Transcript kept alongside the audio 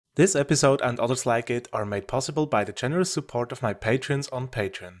This episode and others like it are made possible by the generous support of my patrons on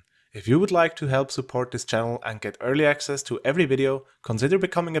Patreon. If you would like to help support this channel and get early access to every video, consider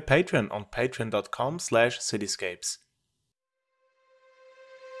becoming a patron on patreon.com/cityscapes.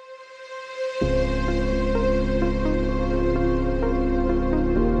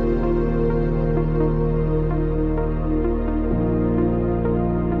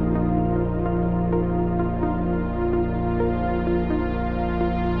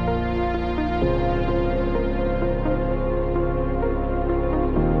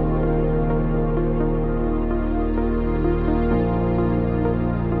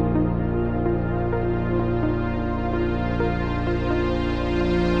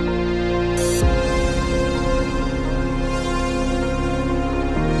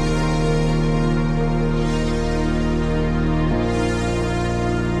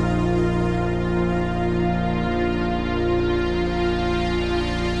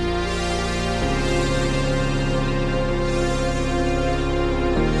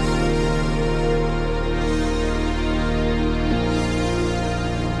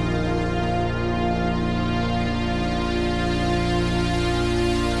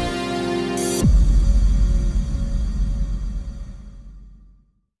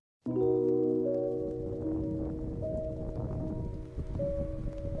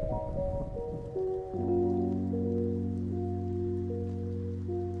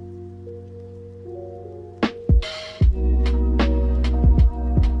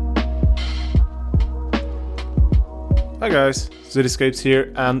 Hi guys, CityScapes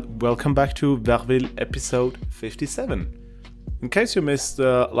here and welcome back to Verville episode 57. In case you missed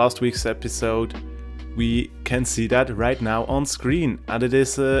last week's episode, we can see that right now on screen, and it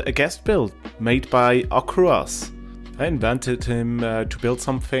is a guest build made by Akruas. I invented him to build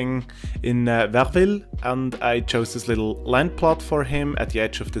something in Verville, and I chose this little land plot for him at the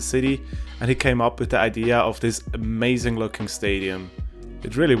edge of the city, and he came up with the idea of this amazing looking stadium.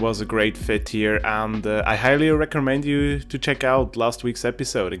 It really was a great fit here, and I highly recommend you to check out last week's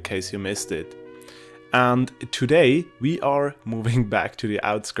episode in case you missed it. And today we are moving back to the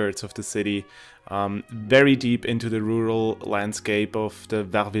outskirts of the city, very deep into the rural landscape of the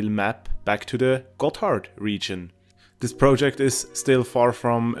Verville map, back to the Gotthard region. This project is still far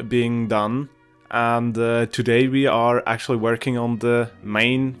from being done, and today we are actually working on the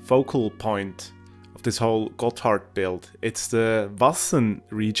main focal point this whole Gotthard build. It's the Wassen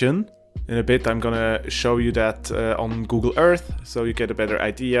region. In a bit I'm gonna show you that on Google Earth, so you get a better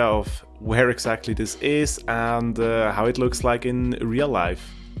idea of where exactly this is and how it looks like in real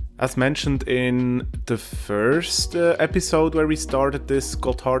life. As mentioned in the first episode where we started this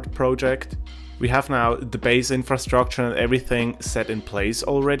Gotthard project, we have now the base infrastructure and everything set in place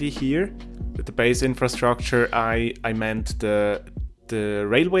already here. With the base infrastructure I meant the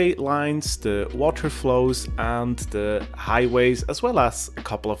railway lines, the water flows and the highways, as well as a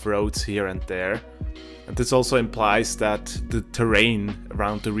couple of roads here and there. And this also implies that the terrain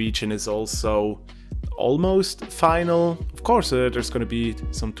around the region is also almost final. Of course, there's going to be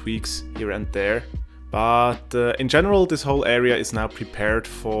some tweaks here and there, but in general this whole area is now prepared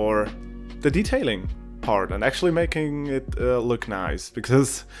for the detailing part and actually making it look nice,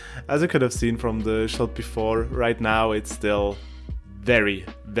 because as you could have seen from the shot before, right now it's still very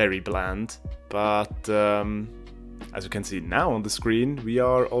bland, but as you can see now on the screen, we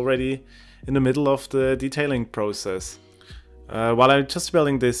are already in the middle of the detailing process. While I'm just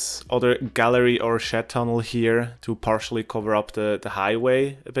building this other gallery or shed tunnel here to partially cover up the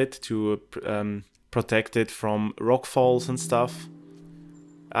highway a bit, to protect it from rock falls and stuff.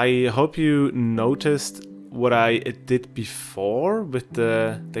 I hope you noticed what I did before with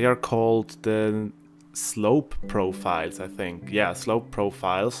they are called the slope profiles, I think. Yeah, slope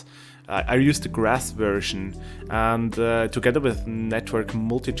profiles. I used the grass version, and together with network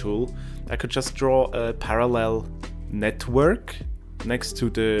multi-tool I could just draw a parallel network next to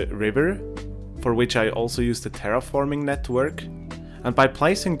the river, for which I also used the terraforming network. And by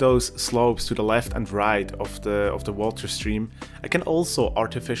placing those slopes to the left and right of the water stream, I can also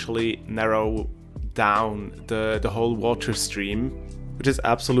artificially narrow down the whole water stream, which is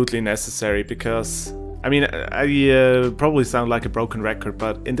absolutely necessary because I mean, I probably sound like a broken record,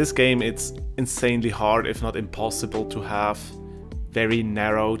 but in this game it's insanely hard, if not impossible, to have very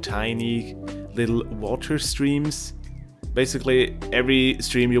narrow, tiny little water streams. Basically, every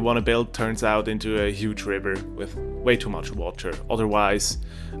stream you want to build turns out into a huge river with way too much water. Otherwise,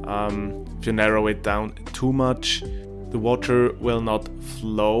 if you narrow it down too much, the water will not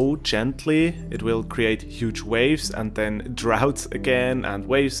flow gently. It will create huge waves and then droughts again and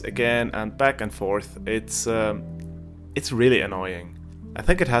waves again and back and forth. It's really annoying. I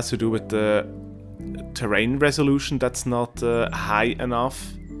think it has to do with the terrain resolution that's not high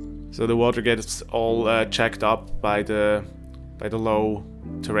enough. So the water gets all checked up by the low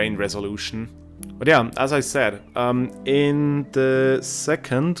terrain resolution. But yeah, as I said, in the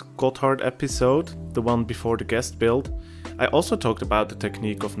second Gotthard episode, the one before the guest build, I also talked about the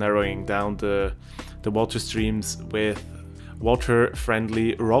technique of narrowing down the water streams with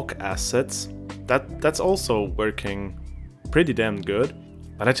water-friendly rock assets. That's also working pretty damn good,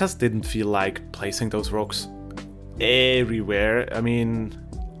 but I just didn't feel like placing those rocks everywhere. I mean,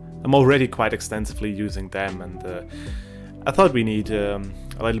 I'm already quite extensively using them, and I thought we need a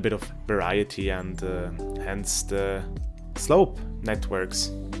little bit of variety, and hence the slope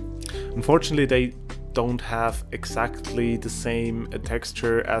networks. Unfortunately, they don't have exactly the same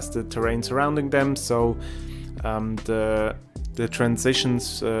texture as the terrain surrounding them, so the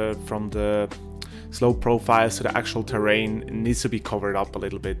transitions from the slope profiles to the actual terrain needs to be covered up a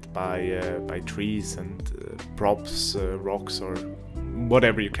little bit by trees and props, rocks, or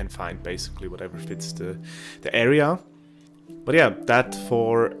whatever you can find, basically whatever fits the area. But yeah, that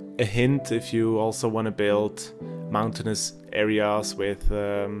for a hint if you also want to build mountainous areas with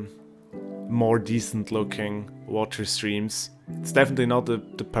more decent looking water streams. It's definitely not the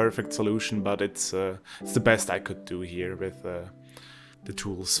perfect solution, but it's the best I could do here with the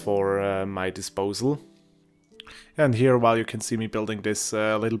tools for my disposal. And here, while you can see me building this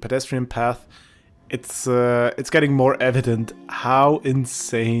little pedestrian path, it's getting more evident how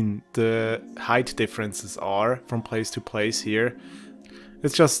insane the height differences are from place to place here.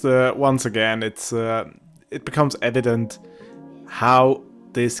 It's just once again, it becomes evident how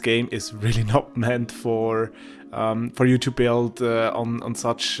this game is really not meant for you to build on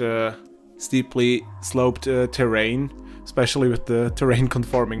such steeply sloped terrain, especially with the terrain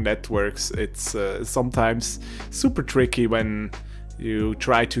conforming networks. It's sometimes super tricky when you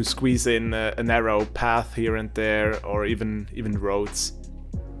try to squeeze in a narrow path here and there, or even roads.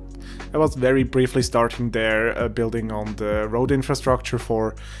 I was very briefly starting there, building on the road infrastructure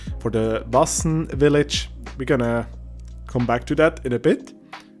for the Wassen village. We're gonna come back to that in a bit.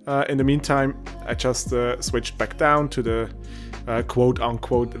 In the meantime, I just switched back down to the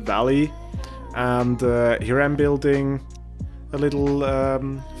quote-unquote valley, and here I'm building a little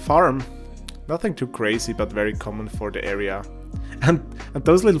farm. Nothing too crazy, but very common for the area. And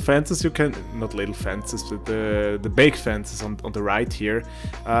those little fences, you can, not little fences, but the big fences on the right here,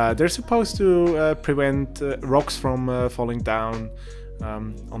 they're supposed to prevent rocks from falling down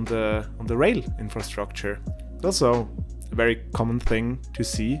on the rail infrastructure. Also a very common thing to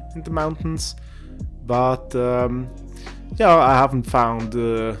see in the mountains, but yeah, I haven't found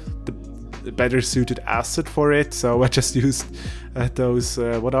the better suited asset for it, so I just used those,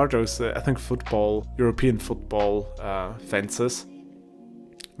 what are those? I think European football fences.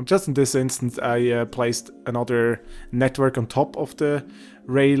 Just in this instance, I placed another network on top of the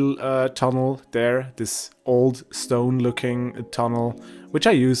rail tunnel there, this old stone looking tunnel, which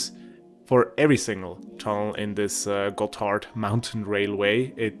I use for every single tunnel in this Gotthard Mountain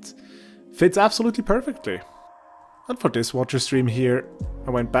Railway. It fits absolutely perfectly. And for this water stream here, I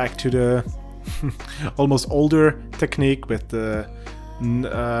went back to the almost older technique with the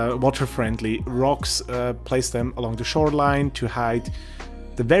water-friendly rocks, placed them along the shoreline to hide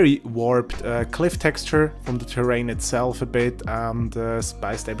the very warped cliff texture from the terrain itself a bit, and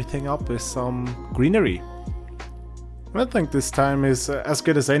spiced everything up with some greenery. I think this time is as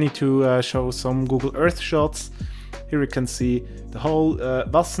good as any to show some Google Earth shots. Here you can see the whole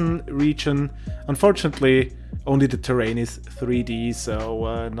Wassen region. Unfortunately, only the terrain is 3D,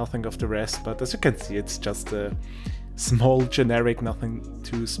 so nothing of the rest, but as you can see, it's just a small generic, nothing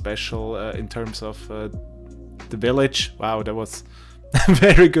too special in terms of the village. Wow, that was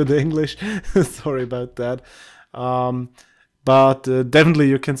very good English. Sorry about that. But definitely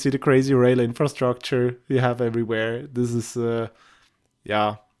you can see the crazy rail infrastructure you have everywhere. This is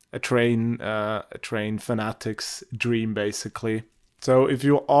yeah, a train fanatic's dream, basically. So if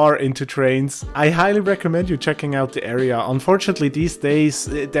you are into trains, I highly recommend you checking out the area. Unfortunately, these days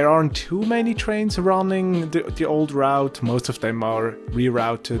there aren't too many trains running the old route. Most of them are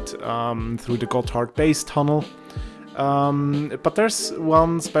rerouted through the Gotthard base tunnel. But there's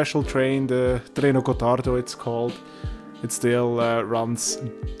one special train, the Treno Gottardo it's called. It still runs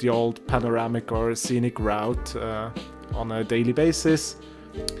the old panoramic or scenic route on a daily basis.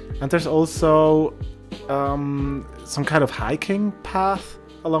 And there's also some kind of hiking path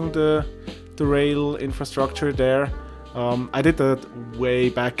along the rail infrastructure there. I did that way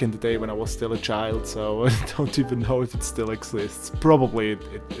back in the day when I was still a child, so I don't even know if it still exists. Probably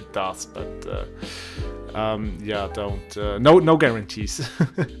it does, but yeah, don't no guarantees.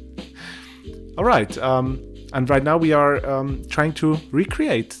 All right, and right now we are trying to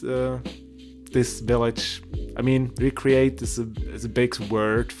recreate this village. I mean, recreate is a big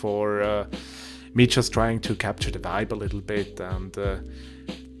word for me just trying to capture the vibe a little bit, and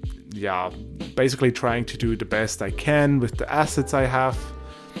yeah, basically trying to do the best I can with the assets I have.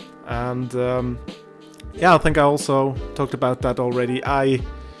 And yeah, I think I also talked about that already. I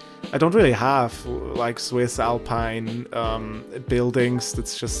don't really have like Swiss Alpine buildings.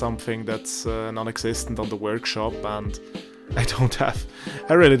 That's just something that's non-existent on the workshop, and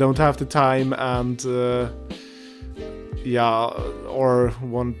I really don't have the time and yeah, or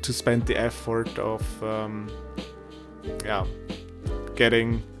want to spend the effort of yeah,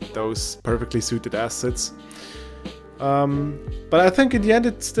 getting those perfectly suited assets. But I think in the end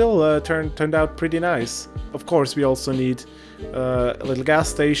it still turned out pretty nice. Of course, we also need a little gas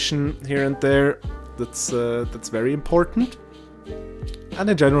station here and there. That's very important. And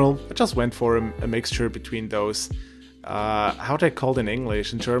in general, I just went for a mixture between those. How are they called in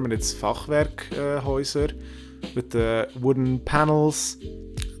English? In German, it's Fachwerkhäuser, with the wooden panels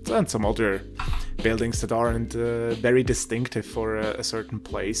and some other buildings that aren't very distinctive for a certain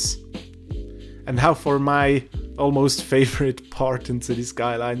place. And now for my almost favorite part in City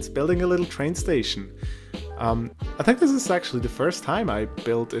Skylines, building a little train station. I think this is actually the first time I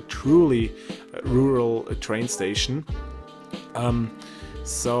built a truly rural train station.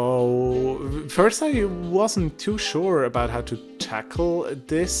 So first I wasn't too sure about how to tackle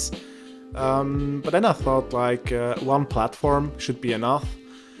this, but then I thought like one platform should be enough,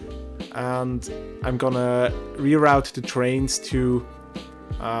 and I'm gonna reroute the trains to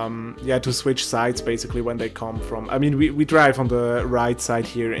yeah, to switch sides basically when they come from. I mean, we drive on the right side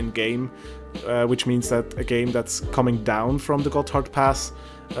here in game, which means that a game that's coming down from the Gotthard Pass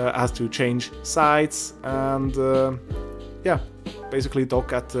has to change sides and yeah, basically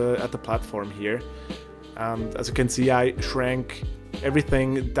dock at the platform here. And as you can see, I shrank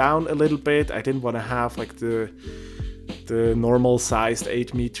everything down a little bit. I didn't want to have like the normal sized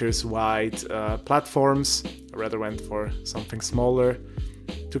 8 meters wide platforms. I rather went for something smaller,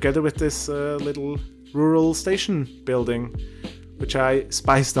 together with this little rural station building, which I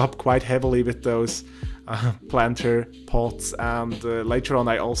spiced up quite heavily with those planter pots, and later on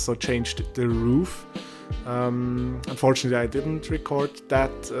I also changed the roof. Unfortunately, I didn't record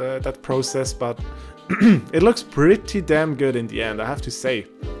that process, but it looks pretty damn good in the end, I have to say.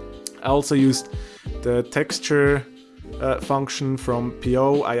 I also used the texture function from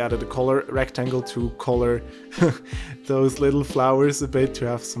PO. I added a color rectangle to color those little flowers a bit to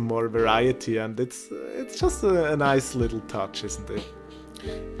have some more variety, and it's just a nice little touch, isn't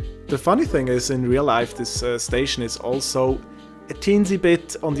it? The funny thing is, in real life, this station is also a teensy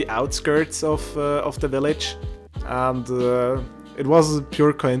bit on the outskirts of the village, and it was a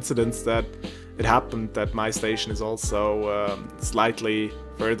pure coincidence that it happened that my station is also slightly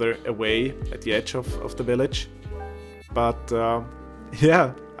further away at the edge of the village. But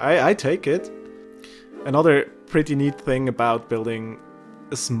yeah, I take it. Another pretty neat thing about building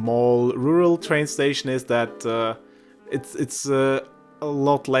a small rural train station is that it's a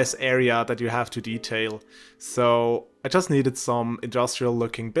lot less area that you have to detail. So I just needed some industrial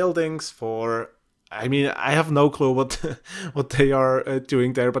looking buildings for, I mean, I have no clue what they are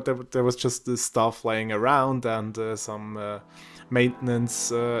doing there, but there was just this stuff laying around, and some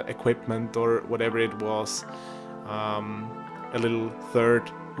maintenance equipment or whatever it was. A little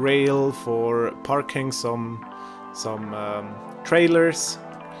third rail for parking some trailers,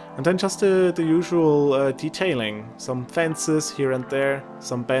 and then just the usual detailing, some fences here and there,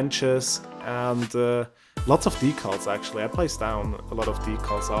 some benches, and lots of decals. Actually, I placed down a lot of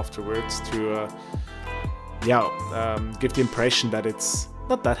decals afterwards to yeah, give the impression that it's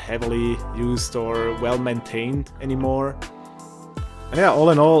not that heavily used or well maintained anymore. And yeah, all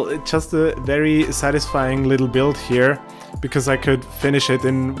in all, it's just a very satisfying little build here, because I could finish it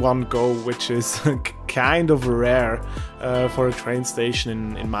in one go, which is kind of rare for a train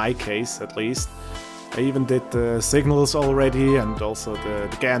station in my case, at least. I even did the signals already, and also the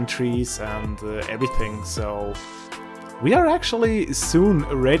gantries and everything, so we are actually soon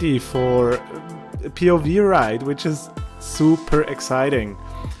ready for a POV ride, which is super exciting.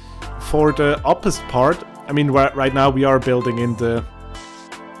 For the opposite part, I mean, right now we are building in the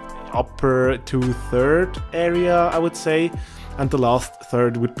upper 2/3 area, I would say, and the last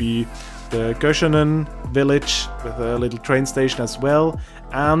third would be the Göschenen village with a little train station as well,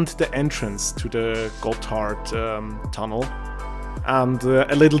 and the entrance to the Gotthard tunnel. And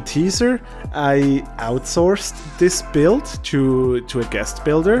a little teaser, I outsourced this build to a guest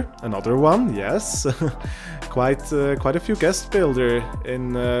builder, another one, yes. quite a few guest builder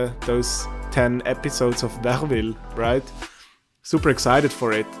in those 10 episodes of Verville, right? Super excited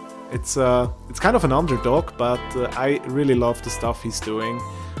for it. It's kind of an underdog, but I really love the stuff he's doing.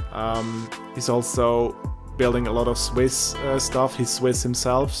 He's also building a lot of Swiss stuff. He's Swiss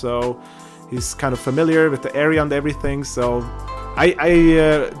himself, so he's kind of familiar with the area and everything. So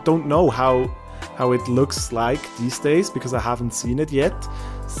I don't know how it looks like these days because I haven't seen it yet.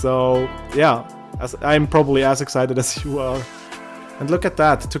 So yeah, I'm probably as excited as you are. And look at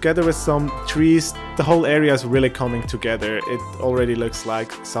that, together with some trees, the whole area is really coming together. It already looks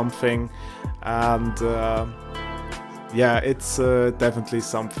like something, and yeah, it's definitely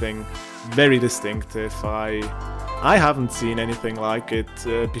something very distinctive. I haven't seen anything like it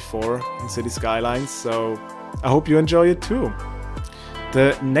before in City Skylines, so I hope you enjoy it too.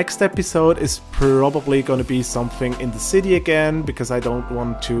 The next episode is probably going to be something in the city again, because I don't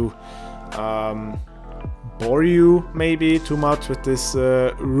want to bore you maybe too much with this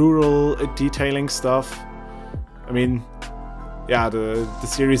rural detailing stuff. I mean, yeah, the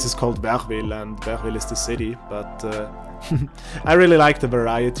series is called Verville, and Verville is the city, but I really like the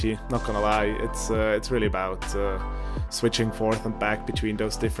variety, not gonna lie. It's really about switching forth and back between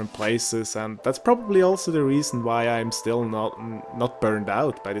those different places, and that's probably also the reason why I'm still not burned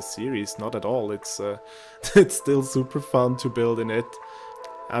out by the series, not at all. It's it's still super fun to build in it.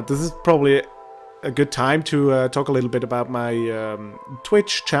 And this is probably a good time to talk a little bit about my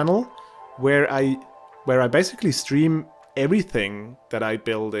Twitch channel, where I basically stream everything that I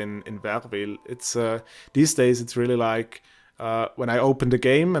build in Verville. It's these days it's really like when I open the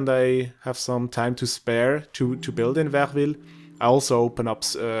game and I have some time to spare to build in Verville, I also open up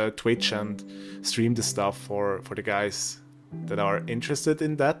Twitch and stream the stuff for the guys that are interested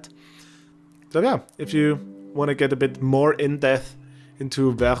in that. So yeah, if you want to get a bit more in depth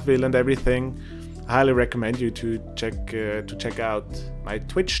into Verville and everything, I highly recommend you to check out my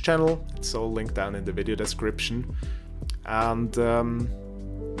Twitch channel. It's all linked down in the video description. And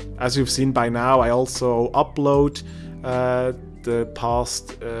as you've seen by now, I also upload the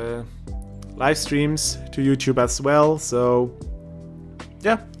past live streams to YouTube as well. So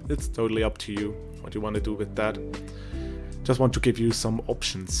yeah, it's totally up to you what you want to do with that. Just want to give you some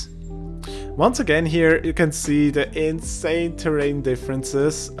options. Once again, here you can see the insane terrain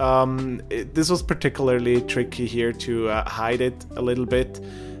differences. This was particularly tricky here to hide it a little bit.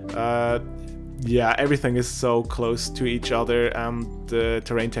 Yeah, everything is so close to each other, and the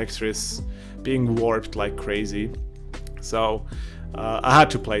terrain texture is being warped like crazy. So I had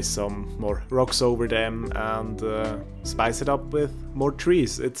to place some more rocks over them and spice it up with more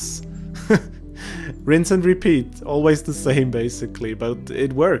trees. It's rinse and repeat, always the same basically, but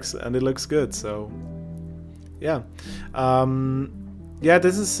it works and it looks good. So yeah, yeah,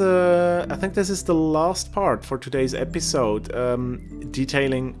 this is I think this is the last part for today's episode,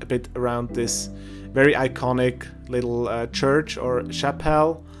 detailing a bit around this very iconic little church or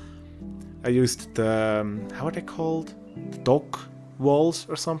chapel. I used the how are they called, the dock walls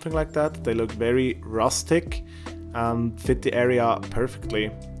or something like that. They look very rustic and fit the area perfectly.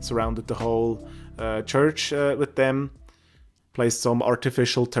 Surrounded the whole church with them. Placed some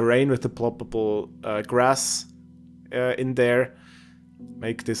artificial terrain with the ploppable grass in there.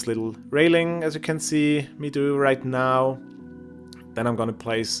 Make this little railing, as you can see me do right now. Then I'm gonna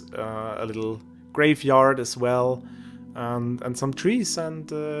place a little graveyard as well, and some trees, and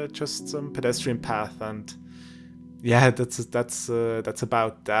just some pedestrian path. And yeah, that's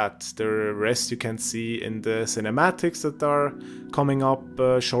about that. The rest you can see in the cinematics that are coming up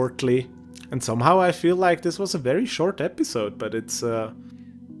shortly. And somehow I feel like this was a very short episode, but it's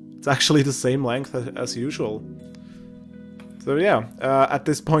actually the same length as usual. So yeah, at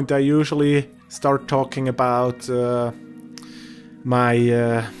this point I usually start talking about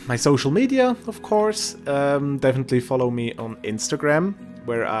my social media, of course. Definitely follow me on Instagram,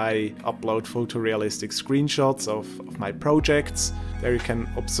 where I upload photorealistic screenshots of my projects. There you can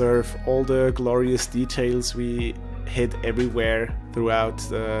observe all the glorious details we hid everywhere throughout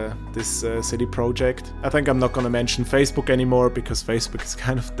this city project. I think I'm not gonna mention Facebook anymore, because Facebook is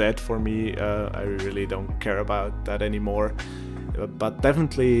kind of dead for me. I really don't care about that anymore. But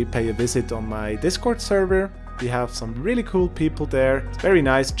definitely pay a visit on my Discord server. We have some really cool people there. It's very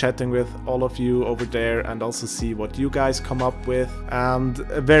nice chatting with all of you over there and also see what you guys come up with. And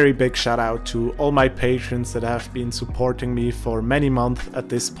a very big shout out to all my patrons that have been supporting me for many months at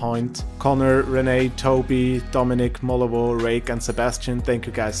this point. Connor, Renee, Toby, Dominic, Molovo, Rake and Sebastian, thank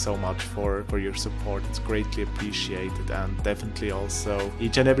you guys so much for your support. It's greatly appreciated, and definitely also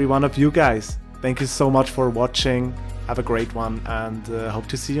each and every one of you guys. Thank you so much for watching. Have a great one, and hope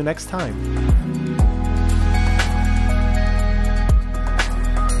to see you next time.